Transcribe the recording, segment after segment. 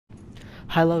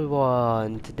Hello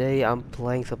everyone, today I'm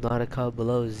playing Subnautica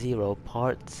Below Zero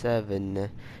Part 7,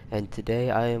 and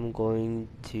today I am going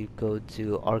to go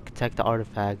to Architect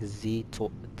Artifact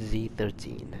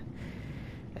Z13.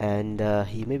 And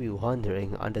you may be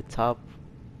wondering, on the top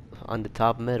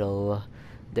middle,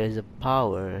 there's a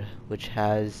power which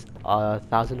has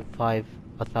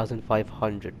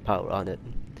 1,500 power on it.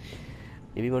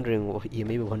 You may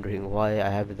be wondering why I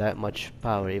have that much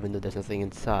power even though there's nothing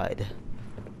inside.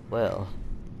 Well,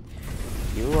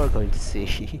 you are going to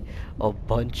see a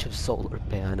bunch of solar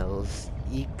panels,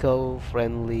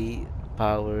 eco-friendly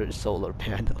power solar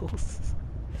panels.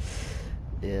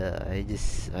 Yeah,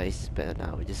 I spent an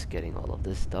hour just getting all of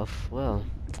this stuff. Well,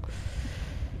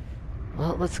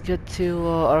 let's get to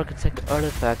Architect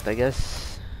Artifact, I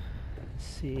guess.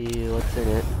 See what's in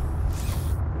it.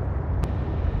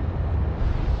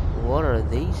 What are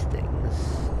these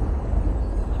things?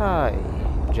 Hi,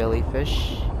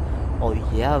 jellyfish. Oh,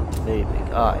 you have very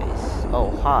big eyes.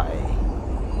 Oh, hi.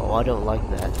 Oh, I don't like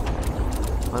that.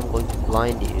 I'm going to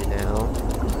blind you now.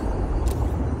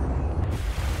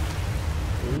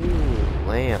 Ooh,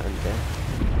 land.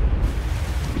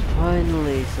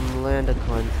 Finally, some land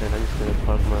content. I'm just gonna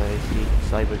park my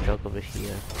cyber truck over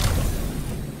here.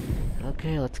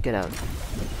 Okay, let's get out.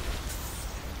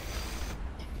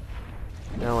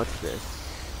 Now what's this?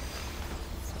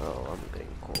 Oh, I'm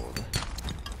getting cold.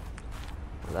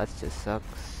 Well, that just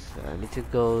sucks. I need to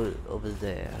go over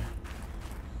there.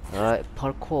 Alright,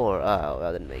 parkour. Oh,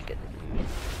 I didn't make it.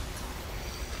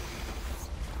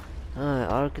 Alright,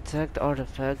 Architect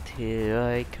Artifact, here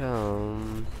I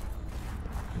come.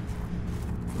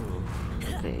 Ooh,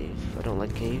 cave. I don't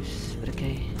like caves, but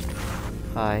okay.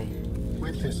 Hi.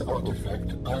 With this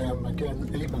artifact, I am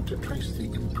again able to trace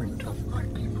the imprint of my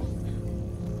people.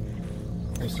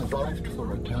 They survived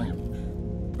for a time,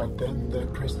 but then their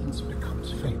presence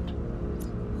becomes faint.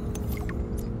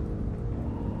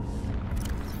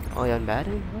 Ion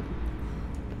battery? What?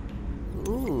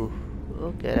 Ooh,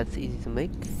 okay, that's easy to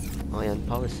make. Ion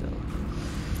power cell.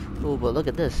 Ooh, but look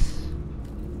at this.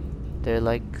 They're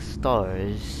like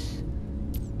stars.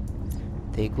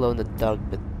 They glow in the dark,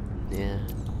 but yeah.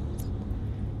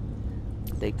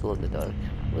 They glow in the dark.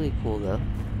 Really cool though.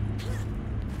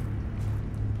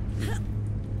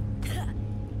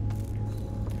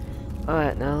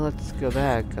 Alright, now let's go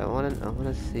back. I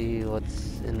wanna see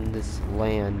what's in this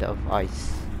land of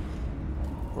ice.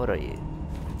 What are you?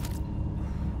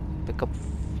 Pick up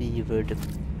fevered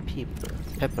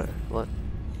pepper. What?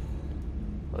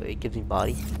 Oh, it gives me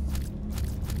body.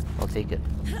 I'll take it.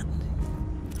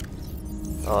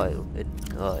 Oh, it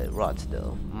rots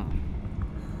though.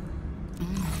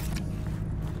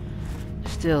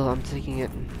 Still, I'm taking it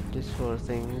just for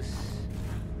things.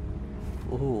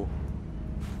 Ooh.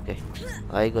 Okay,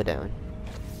 I go down.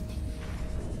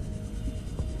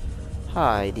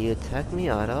 Hi, do you attack me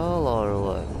at all or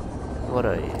what? What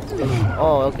are you?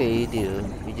 Oh, okay, you do.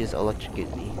 You just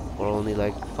electrocute me for only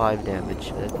like 5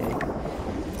 damage. Okay.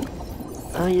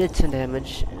 Oh, you did 10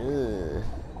 damage. Ugh.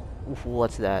 Oof,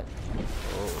 what's that?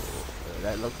 Oh,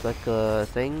 that looks like a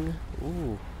thing.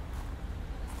 Ooh.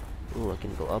 Ooh, I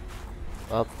can go up.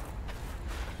 Up.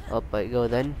 Up I go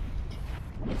then.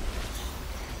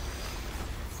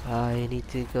 I need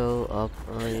to go up.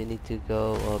 I need to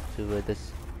go up to where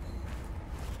this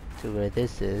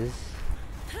is.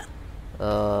 I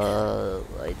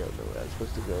don't know where I'm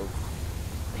supposed to go.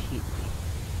 Heat me.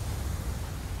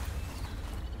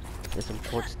 There's some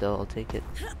torch though, I'll take it.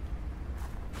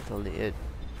 That's only it.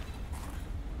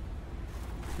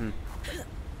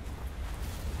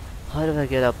 How do I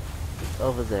get up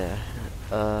over there?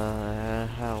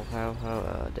 How?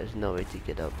 There's no way to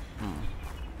get up.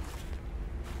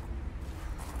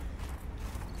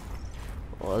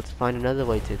 Well, let's find another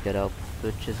way to get up,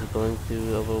 which is going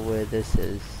through over where this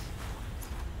is.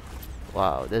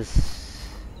 Wow, this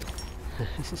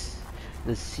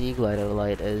the sea glider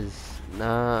light is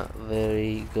not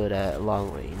very good at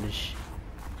long range.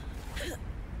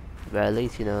 But at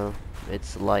least, you know,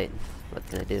 it's light. What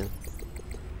can I do?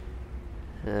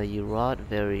 You rot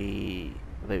very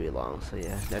long, so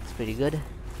yeah, that's pretty good.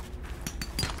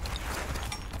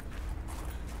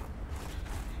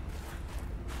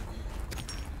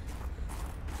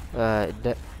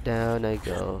 Down I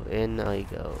go, in I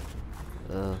go.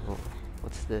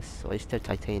 What's this? Oyster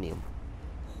titanium.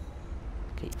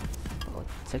 Okay, I'll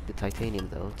take the titanium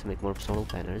though to make more solar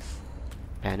panels.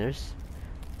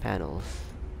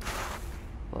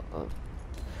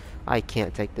 I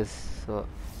can't take this.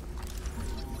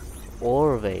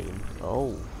 Ore vein.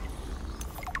 Oh,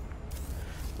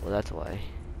 well that's why.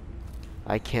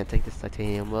 I can't take this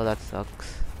titanium. Well, that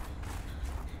sucks.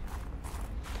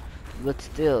 But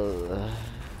still,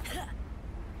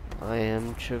 I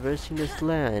am traversing this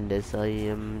land as I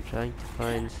am trying to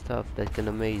find stuff that can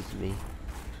amaze me.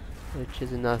 Which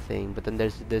is nothing, but then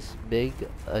there's this big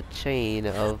chain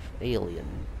of alien.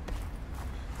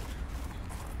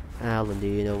 Alan, do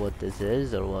you know what this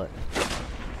is or what?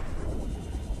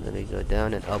 Let me go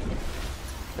down and up.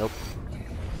 Nope.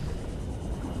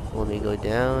 Let me go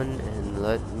down and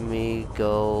let me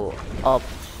go up.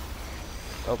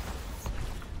 Up.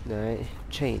 Alright,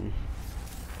 chain.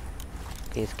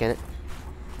 Can you scan it?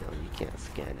 No, you can't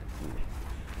scan it.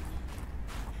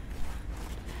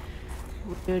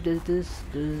 Where does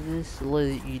this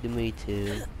lead me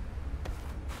to?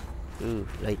 Ooh,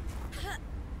 right.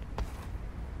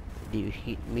 Do you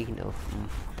hit me? No.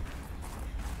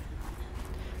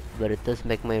 But it does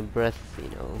make my breath, you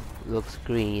know, looks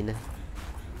green.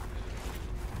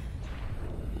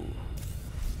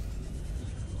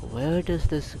 Where does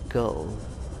this go?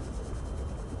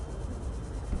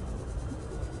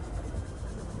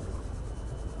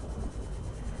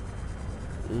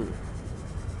 Ooh.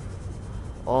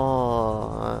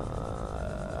 Oh,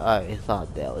 I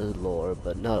thought that was lore,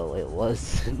 but no, it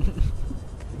wasn't.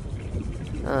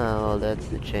 Oh, well, that's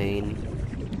the chain.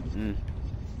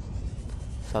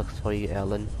 Sucks for you,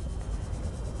 Ellen.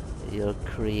 Your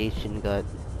creation got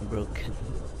broken.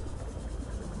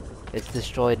 It's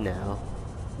destroyed now.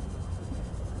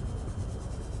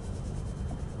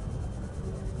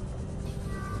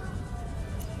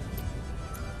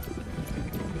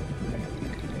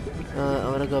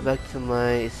 I'm gonna go back to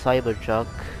my cyber truck.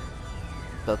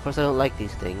 But of course I don't like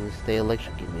these things. They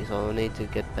electrocute me, so I need to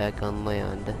get back on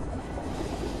land.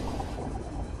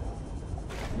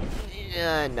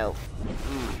 Yeah, no.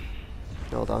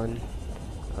 Hold on.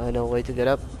 I know a way to get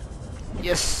up.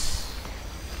 Yes!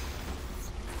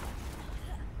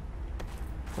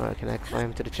 Alright, can I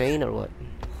climb to the chain or what?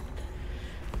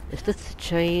 Is this a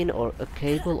chain or a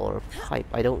cable or a pipe?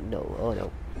 I don't know. Oh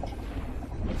no.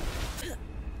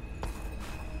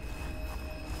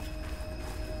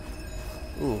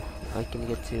 Ooh, I can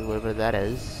get to wherever that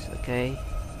is. Okay.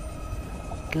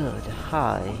 Good.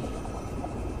 Hi.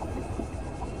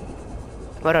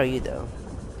 What are you though?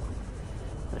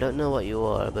 I don't know what you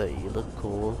are, but you look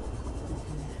cool.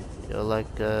 You're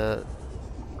like I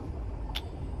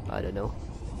don't know.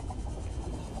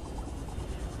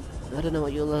 I don't know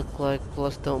what you look like,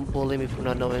 plus don't bully me for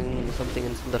not knowing something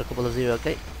in SUBNAUTICA BELOW ZERO,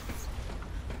 okay?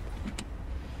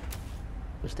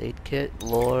 First aid kit,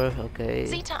 lore, okay.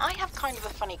 Zeta, I have kind of a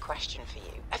funny question for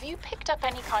you. Have you picked up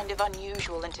any kind of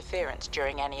unusual interference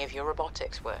during any of your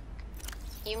robotics work?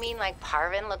 You mean like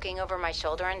Parvin looking over my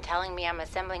shoulder and telling me I'm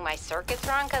assembling my circuits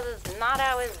wrong because it's not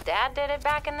how his dad did it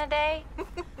back in the day?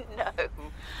 No.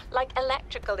 Like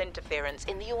electrical interference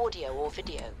in the audio or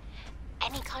video.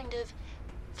 Any kind of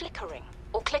flickering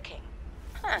or clicking.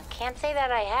 Huh, can't say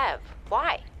that I have.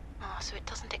 Why? Oh, so it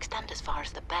doesn't extend as far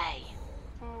as the bay.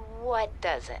 What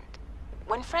doesn't?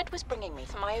 When Fred was bringing me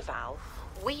for my eval,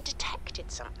 we detected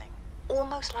something.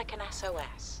 Almost like an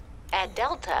SOS. At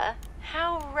Delta?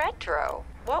 How retro.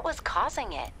 What was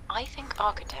causing it? I think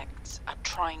architects are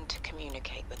trying to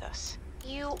communicate with us.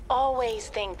 You always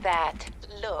think that.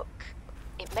 Look,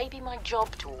 it may be my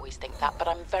job to always think that, but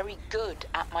I'm very good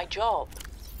at my job.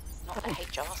 Not that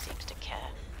HR seems to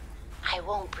care. I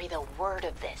won't breathe a word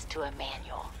of this to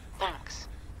Emmanuel. Thanks.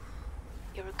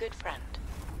 You're a good friend.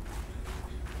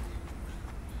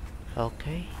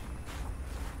 Okay.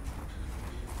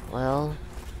 Well.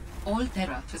 All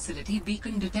Terra facility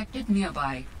beacon detected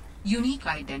nearby. Unique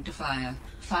identifier.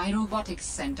 Phi Robotics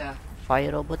Center. Phi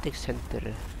Robotics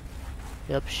Center.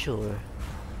 Yep, sure.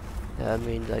 That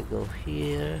means I go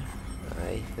here.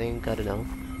 I think, I don't know.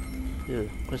 Ooh,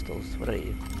 crystals, what are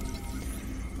you?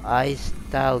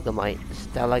 Stalagmite,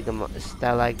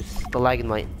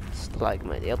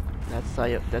 yep.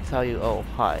 That's how you, oh,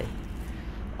 hi.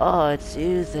 Oh, it's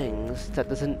you things. That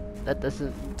doesn't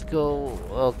go,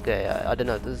 okay, I don't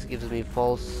know, this gives me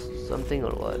false something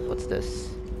or what? What's this?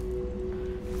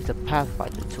 It's a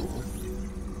Pathfinder tool.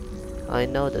 I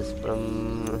know this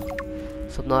from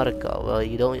SUBNAUTICA. Well,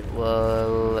 you don't,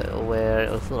 well, where,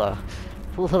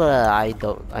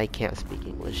 I can't speak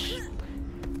English.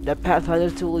 That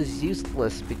Pathfinder tool is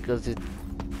useless because it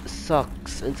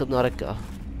sucks in SUBNAUTICA.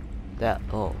 That,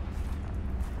 oh.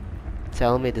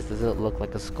 Tell me this doesn't look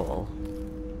like a skull.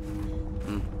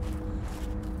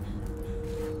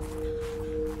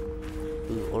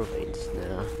 Ooh, ore veins,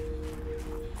 nah.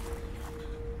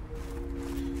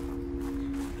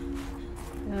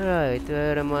 Alright,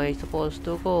 where am I supposed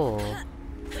to go?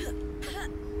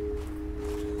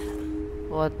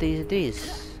 What is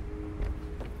this?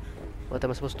 What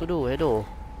am I supposed to do? Hello?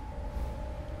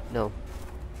 No.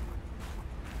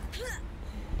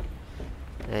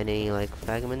 Any like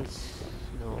fragments?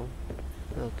 No.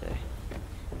 Okay.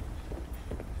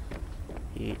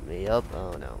 Heat me up.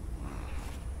 Oh no.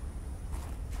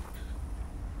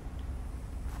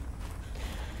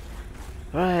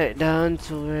 Right, down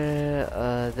to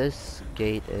where this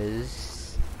gate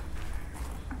is.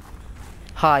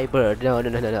 Hi, bird. No, no,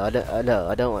 no, no, no. No,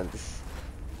 I don't want this.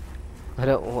 I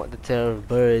don't want the terror of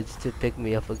birds to pick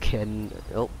me up again.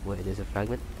 Oh, wait, there's a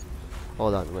fragment.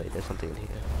 Hold on, wait, there's something in here.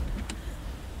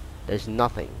 There's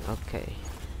nothing. Okay.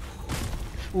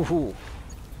 Woohoo.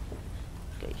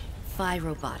 Okay. Phi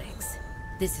Robotics.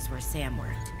 This is where Sam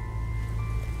worked.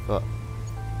 What?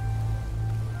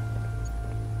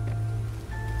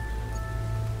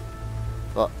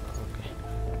 Oh,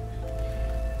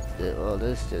 okay. Well,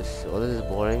 this is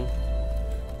boring.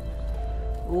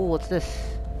 Ooh, what's this?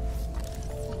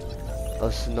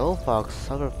 A snow fox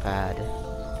hover pad.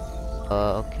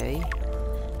 Okay.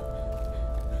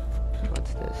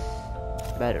 What's this?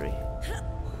 Battery.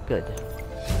 Good.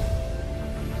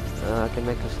 I can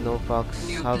make a snow fox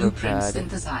New hover blueprint pad.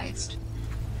 synthesized.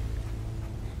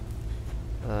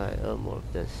 Alright, more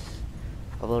of this.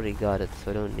 I've already got it,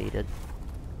 so I don't need it.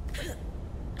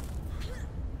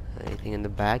 Anything in the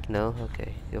back? No?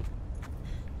 Okay. Yep.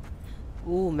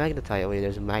 Ooh, magnetite. Wait,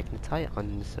 there's a magnetite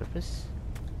on the surface.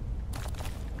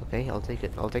 Okay, I'll take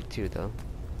it. I'll take 2 though.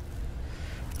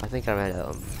 I think I ran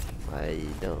out.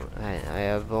 I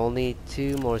have only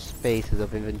 2 more spaces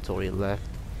of inventory left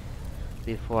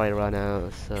before I run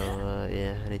out. So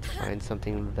yeah, I need to find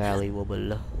something valuable,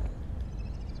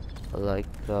 like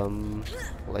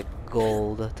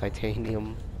gold,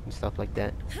 titanium, and stuff like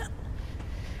that.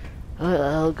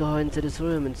 I'll go into this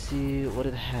room and see what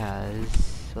it has.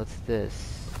 What's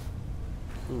this?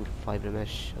 Ooh, fiber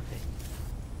mesh. Okay.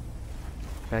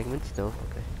 Fragments? No.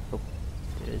 Okay. Oh,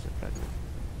 there is a fragment.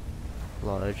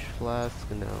 Large flask?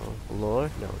 No.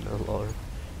 Lore? No, no lore.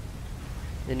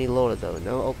 Any lore though?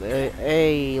 No. Oh,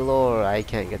 hey, lore. I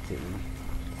can't get to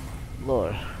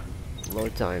lore. Lore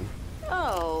time.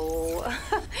 Oh,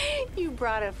 you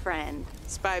brought a friend.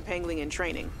 Spy pangling in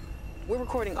training. We're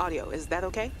recording audio. Is that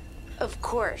okay? Of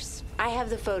course. I have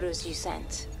the photos you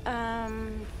sent.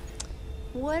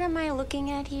 What am I looking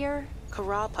at here?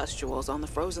 Corral pustules on the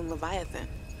frozen Leviathan.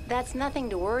 That's nothing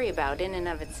to worry about in and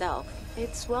of itself.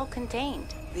 It's well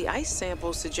contained. The ice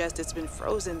samples suggest it's been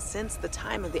frozen since the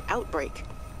time of the outbreak.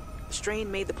 The strain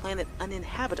made the planet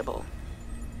uninhabitable.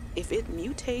 If it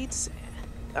mutates...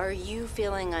 Are you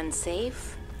feeling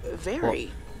unsafe?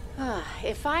 Very.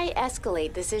 If I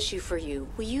escalate this issue for you,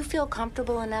 will you feel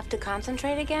comfortable enough to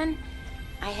concentrate again?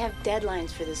 I have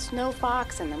deadlines for the Snow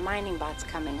Fox and the mining bots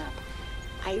coming up.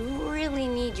 I really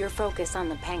need your focus on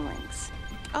the penguins.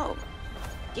 Oh,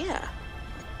 yeah.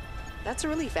 That's a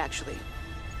relief, actually.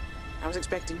 I was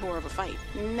expecting more of a fight.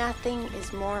 Nothing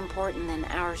is more important than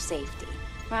our safety.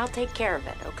 I'll take care of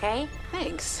it, okay?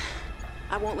 Thanks.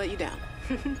 I won't let you down.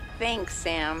 Thanks,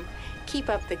 Sam. Keep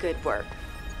up the good work.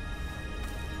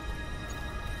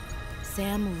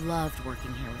 Sam loved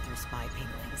working here with her spy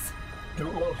penguins. Do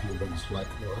all humans like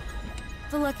work?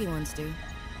 The lucky ones do.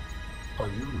 Are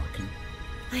you lucky?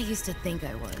 I used to think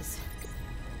I was.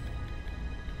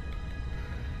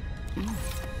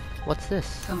 What's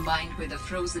this? Combined with a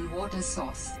frozen water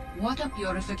source, water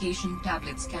purification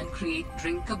tablets can create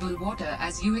drinkable water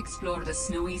as you explore the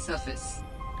snowy surface.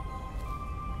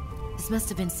 This must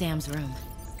have been Sam's room.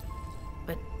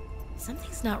 But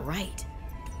something's not right.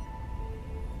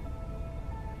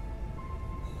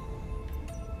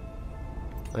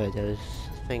 Wait, there's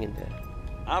a thing in there.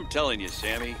 I'm telling you,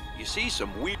 Sammy, you see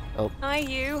some weird... Oh. Hi,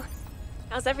 you.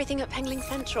 How's everything at Pengling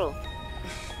Central?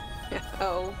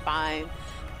 Oh, fine.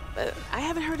 But I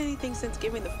haven't heard anything since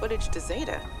giving the footage to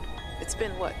Zeta. It's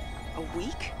been, what, a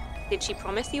week? Did she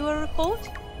promise you a report?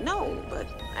 No, but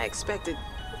I expected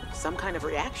some kind of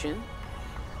reaction.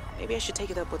 Maybe I should take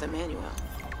it up with Emmanuel.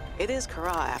 It is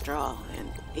Kara, after all,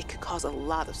 and it could cause a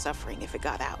lot of suffering if it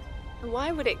got out.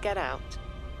 Why would it get out?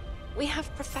 We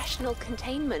have professional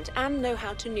containment and know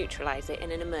how to neutralize it in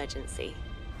an emergency.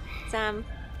 Sam,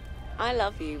 I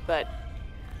love you, but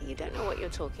you don't know what you're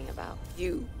talking about.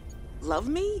 You love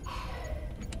me?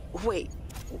 Wait,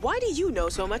 why do you know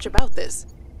so much about this?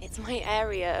 It's my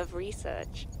area of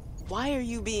research. Why are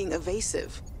you being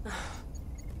evasive?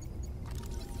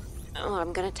 Oh,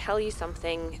 I'm gonna tell you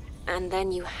something, and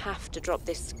then you have to drop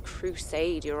this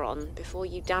crusade you're on before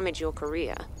you damage your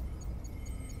career.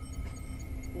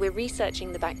 We're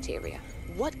researching the bacteria.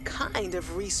 What kind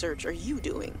of research are you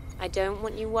doing? I don't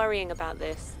want you worrying about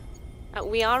this.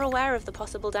 We are aware of the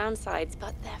possible downsides,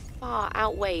 but they're far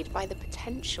outweighed by the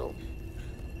potential.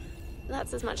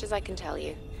 That's as much as I can tell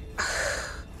you.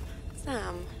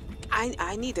 Sam.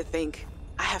 I need to think.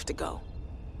 I have to go.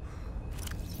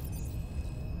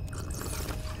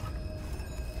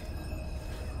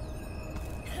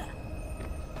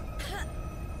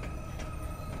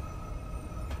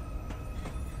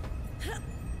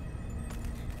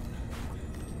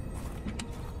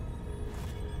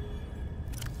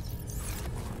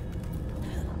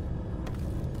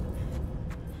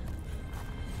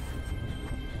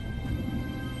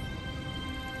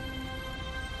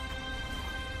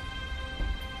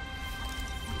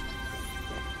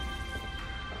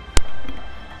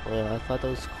 Well, I thought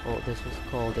this was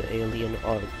called the Alien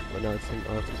Arc, but now it's an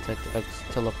Architect X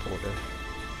teleporter.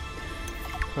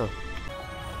 Huh.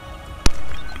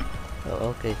 Oh,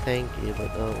 okay, thank you, but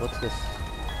what's this?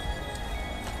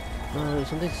 There's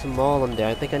something small in there.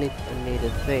 I think I need a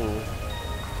thing.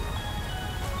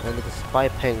 I need a spy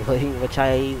penguin, which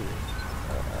I...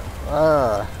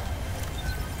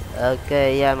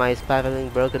 Okay, yeah, my spy penguin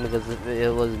broken because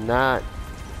it was not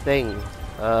thing.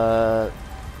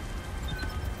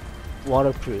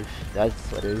 Waterproof. That's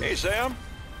what it is. Hey, Sam.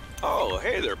 Oh,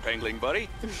 hey there, Pengling buddy.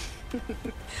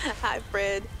 Hi,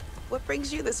 Fred. What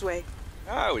brings you this way?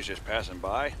 I was just passing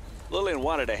by. Lillian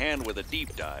wanted a hand with a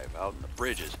deep dive out in the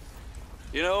bridges.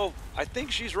 You know, I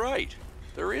think she's right.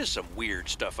 There is some weird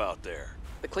stuff out there.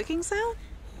 The clicking sound?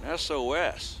 An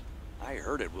SOS. I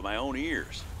heard it with my own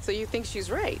ears. So you think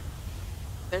she's right?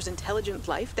 There's intelligent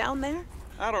life down there?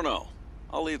 I don't know.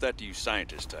 I'll leave that to you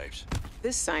scientist types.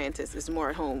 This scientist is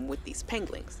more at home with these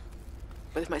penglings.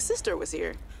 But if my sister was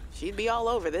here, she'd be all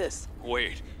over this.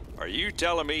 Wait, are you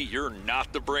telling me you're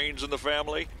not the brains in the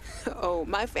family? Oh,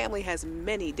 my family has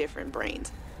many different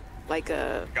brains. Like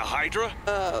a Hydra?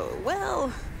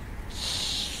 Well...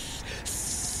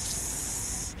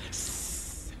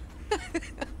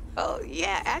 Oh,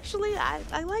 yeah, actually,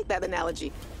 I like that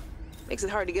analogy. Makes it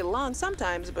hard to get along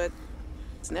sometimes, but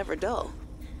it's never dull.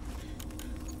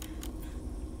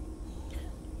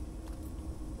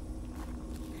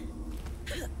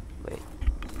 Wait.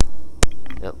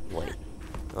 Yep, wait.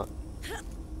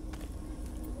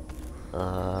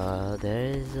 Oh.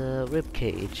 There's a rib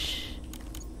cage.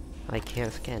 I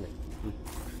can't scan it.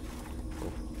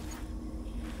 Oh.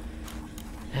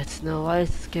 It's no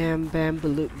ice scan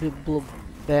bamboozling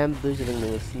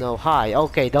me with snow. Hi.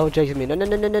 Okay, don't chase me. No.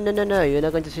 You're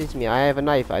not going to chase me. I have a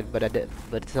knife, but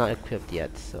it's not equipped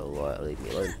yet. So leave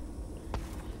me alone.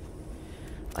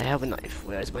 I have a knife.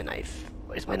 Where's my knife?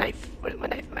 Where's my knife? Where's my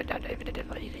knife? My knife.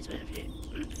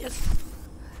 Yes.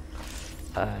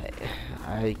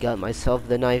 I got myself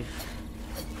the knife.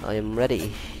 I am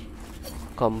ready.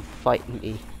 Come fight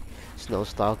me,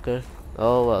 Snowstalker.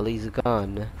 Oh well, he's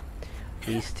gone.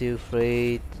 He's too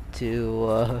afraid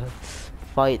to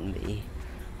fight me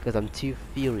because I'm too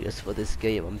furious for this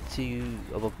game. I'm too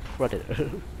of a predator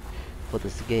for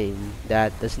this game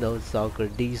that the Snowstalker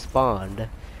despawned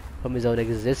from his own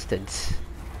existence.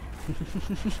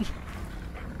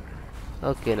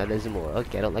 Okay, now there's more.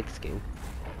 Okay, I don't like this game.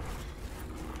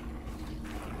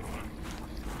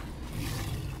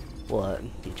 What?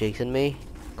 You chasing me?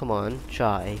 Come on,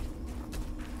 try.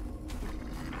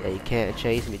 Yeah, you can't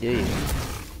chase me, do you?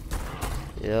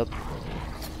 Yep.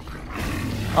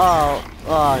 Oh,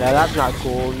 no, that's not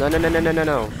cool. No. You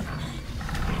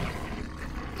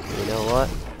know what?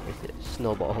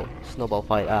 Snowball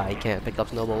fight. I can't pick up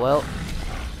snowball well.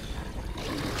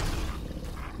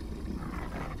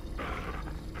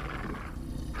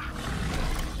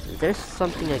 Is there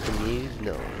something I can use?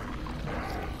 No.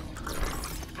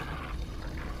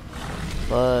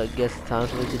 But I guess it's time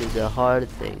for me to do the hard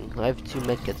thing. I have 2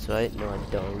 medkits, right? No, I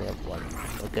don't. Only have 1.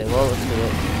 Okay, well, let's do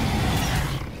it.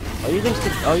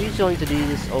 Are you going to do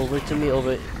this over to me?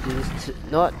 Do this to...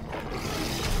 Not.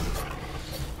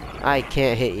 I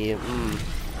can't hit you.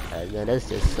 No, this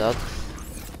just sucks.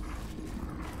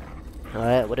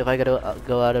 Alright, what if I gotta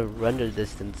go out of render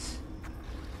distance?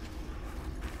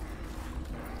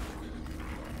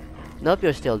 Nope,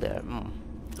 you're still there.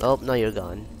 Oh, no, you're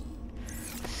gone.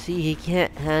 See, he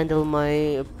can't handle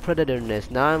my predatorness.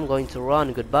 Now I'm going to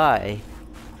run. Goodbye.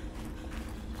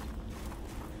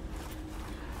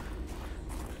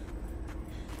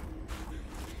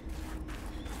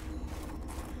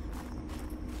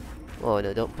 Oh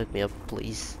no, don't pick me up,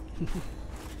 please.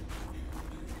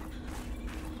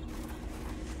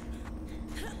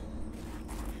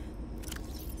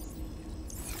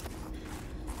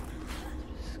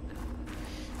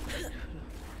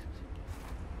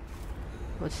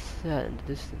 What's that in the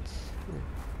distance?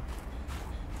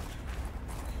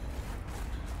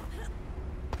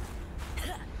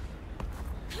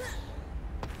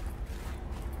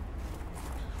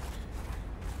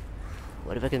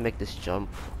 What if I can make this jump?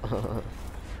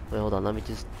 Wait, hold on, let me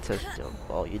just test jump.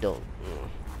 Oh, you don't.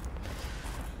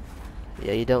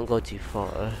 Yeah, you don't go too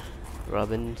far,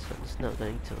 Robin, so I'm just not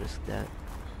going to risk that.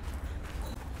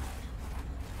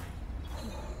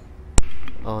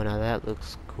 Oh, now that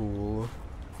looks cool.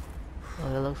 Oh,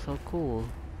 that looks so cool.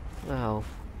 Wow.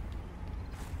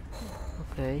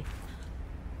 Okay.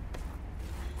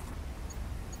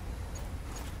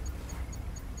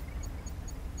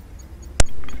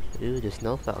 Ooh, the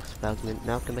snow fox fragment.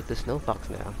 Now I can make the snow fox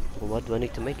now. Well, what do I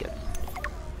need to make it?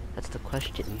 That's the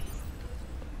question.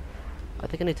 I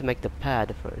think I need to make the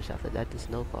pad first. After that, the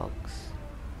snow fox.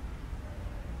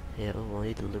 Yeah, oh, I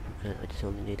need a lubricant. I just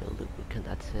only need a lubricant.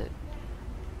 That's it.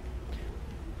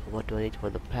 What do I need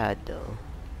for the pad, though?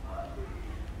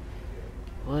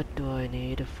 What do I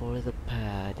need for the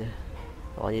pad?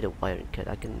 Oh, I need a wiring kit.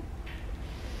 I can.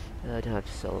 I don't have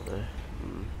silver.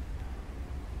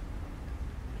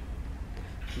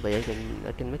 But I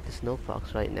can make the snow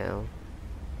fox right now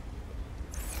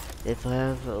if I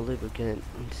have a lubricant.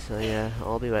 So yeah,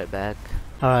 I'll be right back.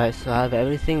 Alright, so I have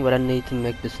everything what I need to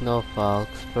make the snow fox.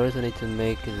 First I need to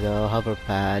make the hover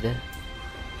pad,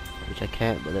 which I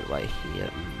can't build it right here.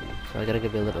 So I gotta go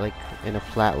build it like in a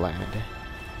flat land.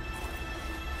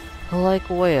 Like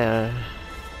where?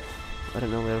 I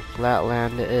don't know where flat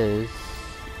land is.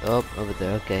 Oh, over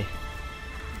there, okay.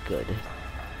 Good.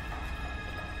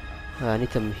 I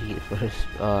need some heat first.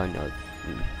 Oh no.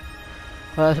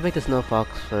 Let's make the snow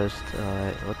fox first.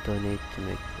 Alright, what do I need to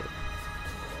make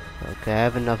it? Okay, I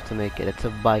have enough to make it. It's a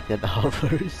bike that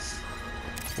hovers.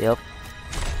 Yep.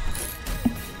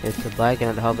 It's a bike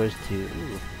and it hovers too.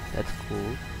 Ooh, that's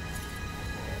cool.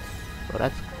 Oh,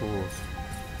 that's cool.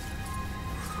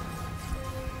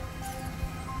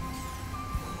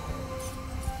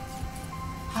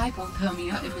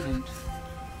 Hypothermia imminent.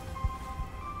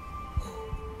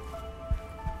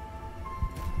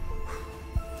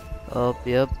 Oh,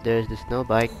 yep, there's the snow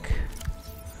bike.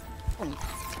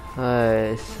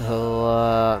 Alright,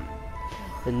 so,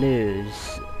 the news.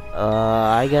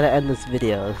 I gotta end this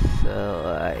video,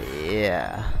 so,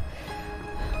 yeah.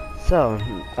 So,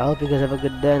 I hope you guys have a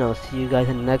good day, and I'll see you guys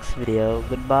in the next video.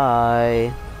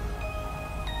 Goodbye.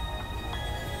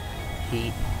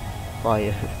 Heat.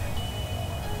 Fire.